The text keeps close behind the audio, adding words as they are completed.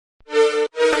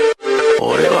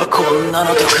んな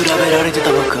のと比べられて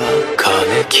たのか。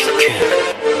金木剣、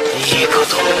いいこ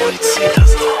と思いついた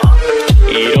ぞ。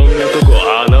いろんなとこ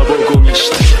穴ぼこにし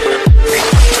て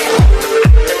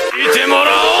見ても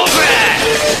らおうぜ、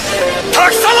た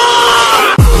くさま。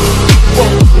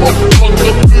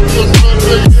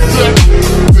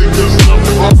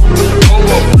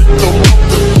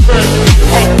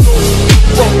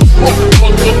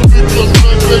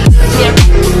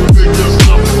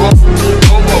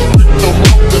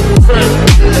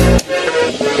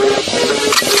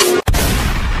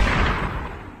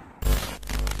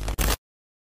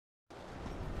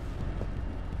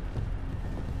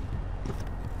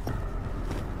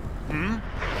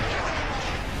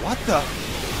What the?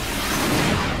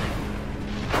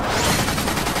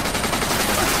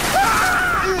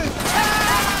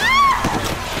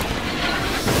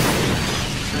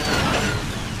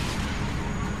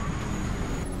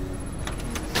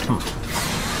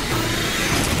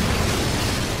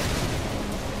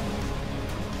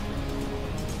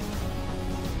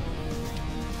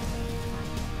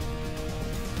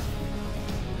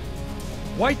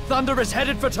 White Thunder is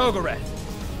headed for Togoret.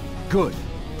 Good.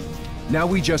 Now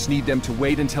we just need them to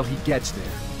wait until he gets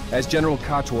there, as General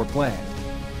Qator planned.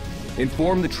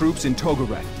 Inform the troops in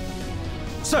Togoret.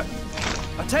 Sir!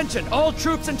 Attention, all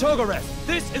troops in Togoret!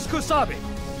 This is Kusabi!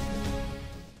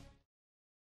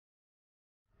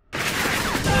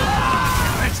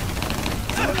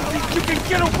 You can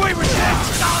get away with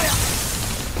this!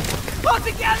 All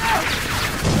together!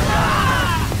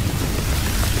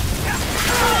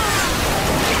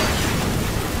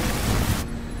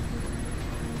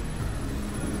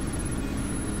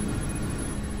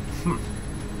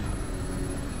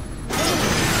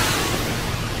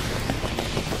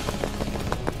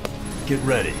 Get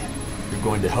ready. We're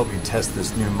going to help you test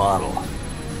this new model.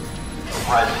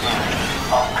 Red team,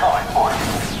 I'm coming for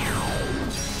you.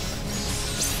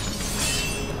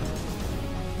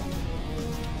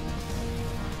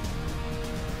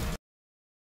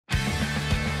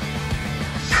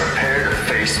 Prepare to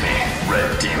face me,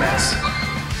 red demons.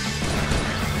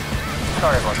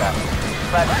 Sorry about that.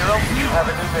 Flat Zero, you have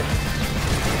a new mission.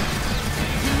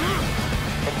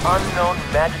 An unknown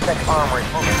Magitech armor is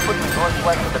moving quickly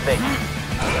northwest of the base.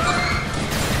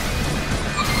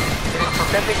 It is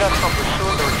preventing us from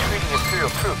pursuing the retreating Imperial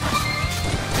troops.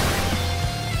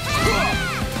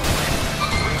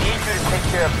 We need you to take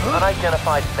care of the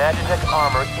unidentified Magitech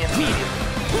armor immediately.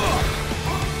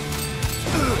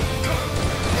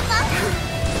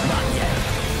 Not yet.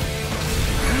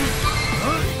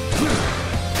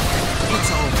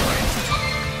 It's over.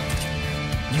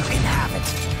 You can have it.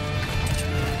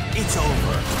 It's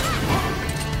over.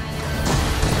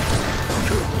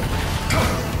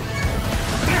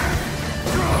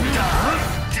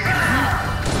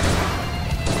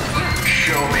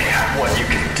 Show me what you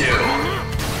can do.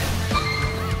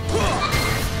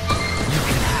 You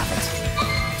can have it.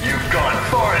 You've gone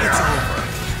far It's enough. over.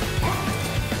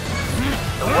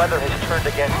 The weather has turned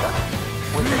against us.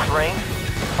 With this rain,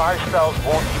 fire spells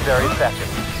won't be very effective.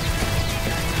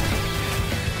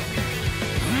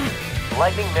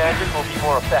 Lightning magic will be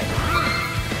more effective.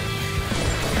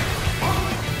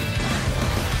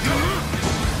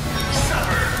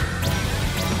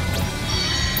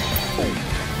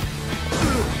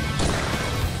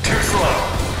 Too slow.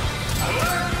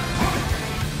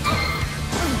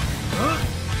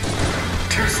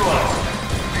 Too slow.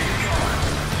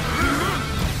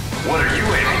 What are you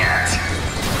aiming at?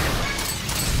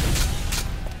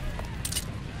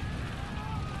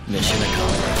 Mission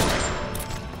accomplished.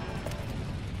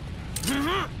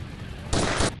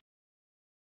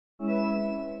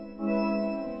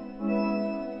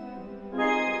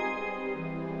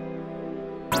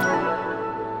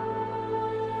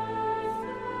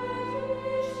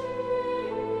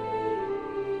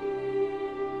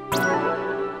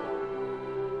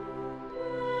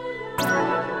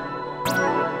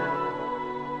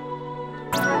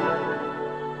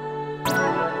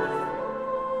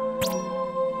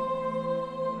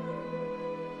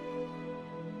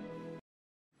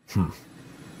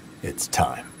 It's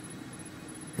time.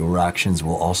 Your actions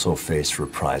will also face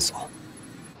reprisal.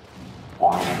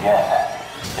 We'll meet again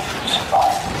if you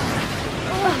survive.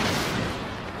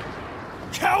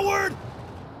 Coward!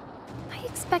 I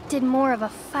expected more of a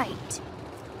fight.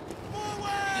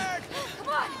 Forward! Come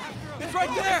on! It's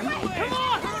right there! Come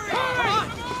on! Hurry! Come on!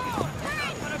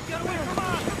 Get away! Come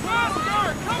on!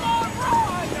 Faster! Come on! Run!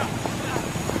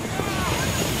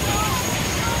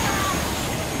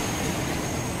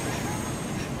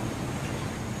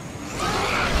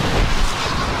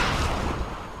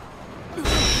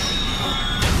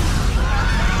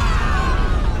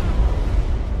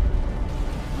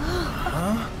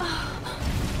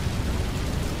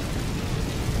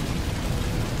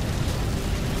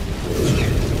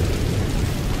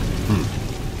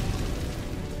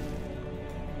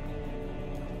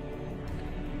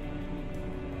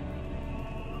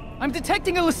 I'm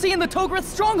detecting a Lassie in the Togreth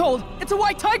stronghold! It's a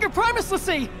white tiger primus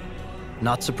Lassie!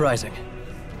 Not surprising.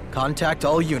 Contact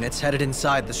all units headed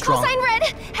inside the stronghold. Callsign Red!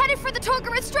 Headed for the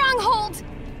Togreth stronghold!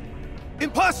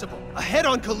 Impossible! A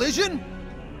head-on collision?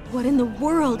 What in the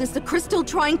world is the crystal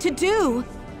trying to do?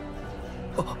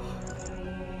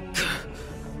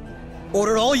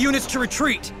 Order all units to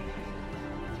retreat!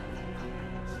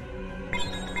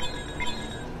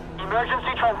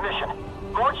 Emergency transmission.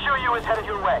 Lord Shuyu is headed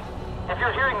your way. If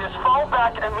you're hearing this, fall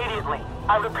back immediately.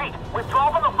 I repeat,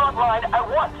 withdraw from the front line at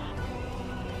once.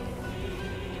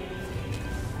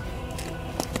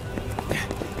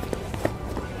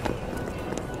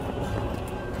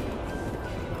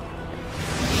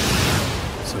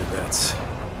 So that's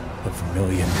the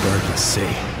Vermilion Bird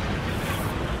Lassie.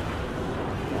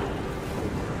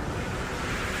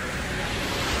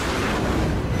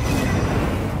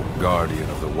 Guardian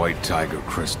of the White Tiger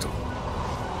Crystal.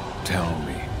 Tell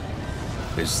me,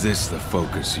 is this the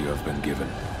focus you have been given?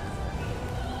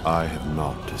 I have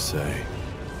naught to say.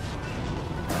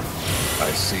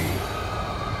 I see.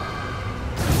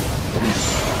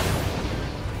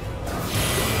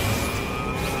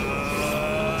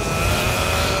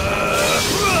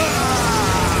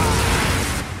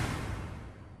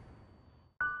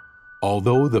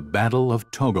 Although the Battle of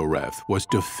Togoreth was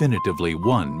definitively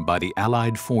won by the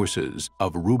Allied forces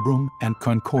of Rubrum and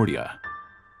Concordia,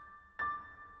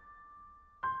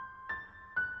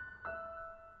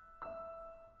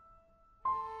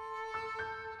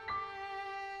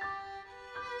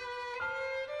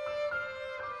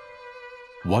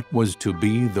 what was to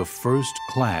be the first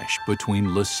clash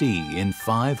between Lassie in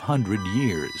 500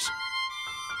 years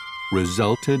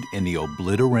resulted in the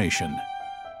obliteration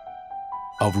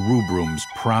of Rubrum's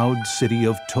proud city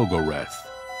of Togoreth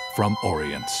from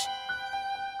Orience.